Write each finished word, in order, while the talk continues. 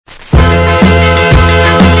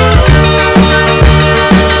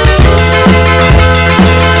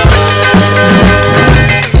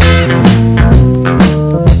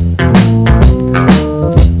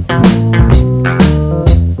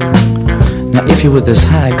If you're with this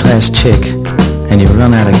high-class chick and you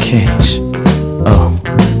run out of cash, oh.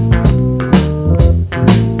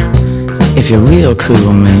 If you're real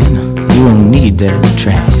cool, man, you won't need that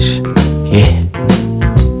trash, yeah.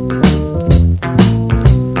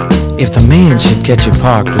 If the man should get you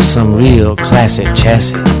parked with some real classic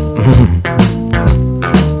chassis,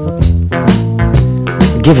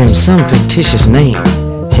 give him some fictitious name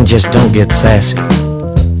and just don't get sassy,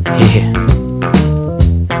 yeah.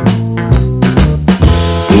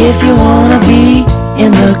 If you wanna be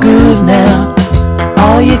in the groove now,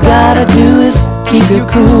 all you gotta do is keep your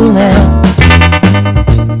cool now.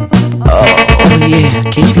 Oh yeah,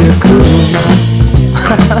 keep your cool.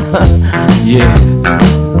 Yeah.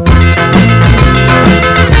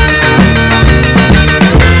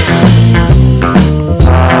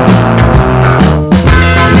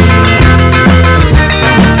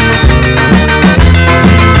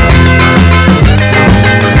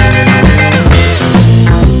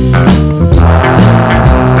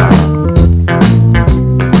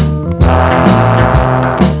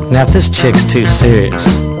 Now if this chick's too serious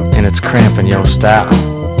and it's cramping your style,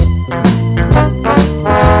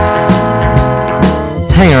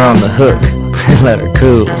 hang her on the hook and let her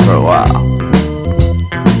cool for a while.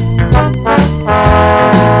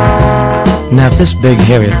 Now if this big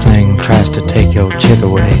hairy thing tries to take your chick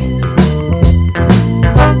away,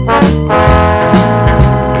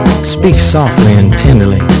 speak softly and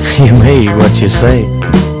tenderly, you mean what you say.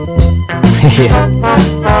 Yeah.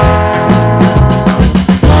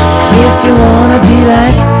 If you wanna be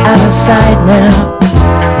like out of sight now,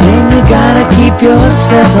 then you gotta keep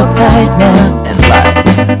yourself uptight now and fight.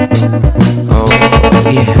 Oh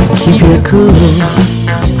yeah, keep it cool.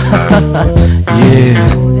 Yeah.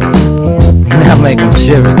 Now make them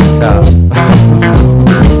shiver at the top.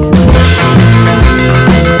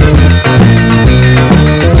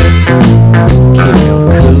 Keep your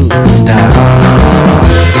cool down.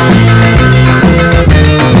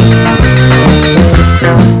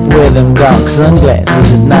 Wear them dark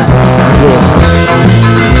sunglasses at night, yeah.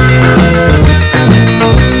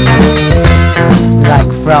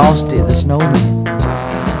 Like Frosty the Snowman.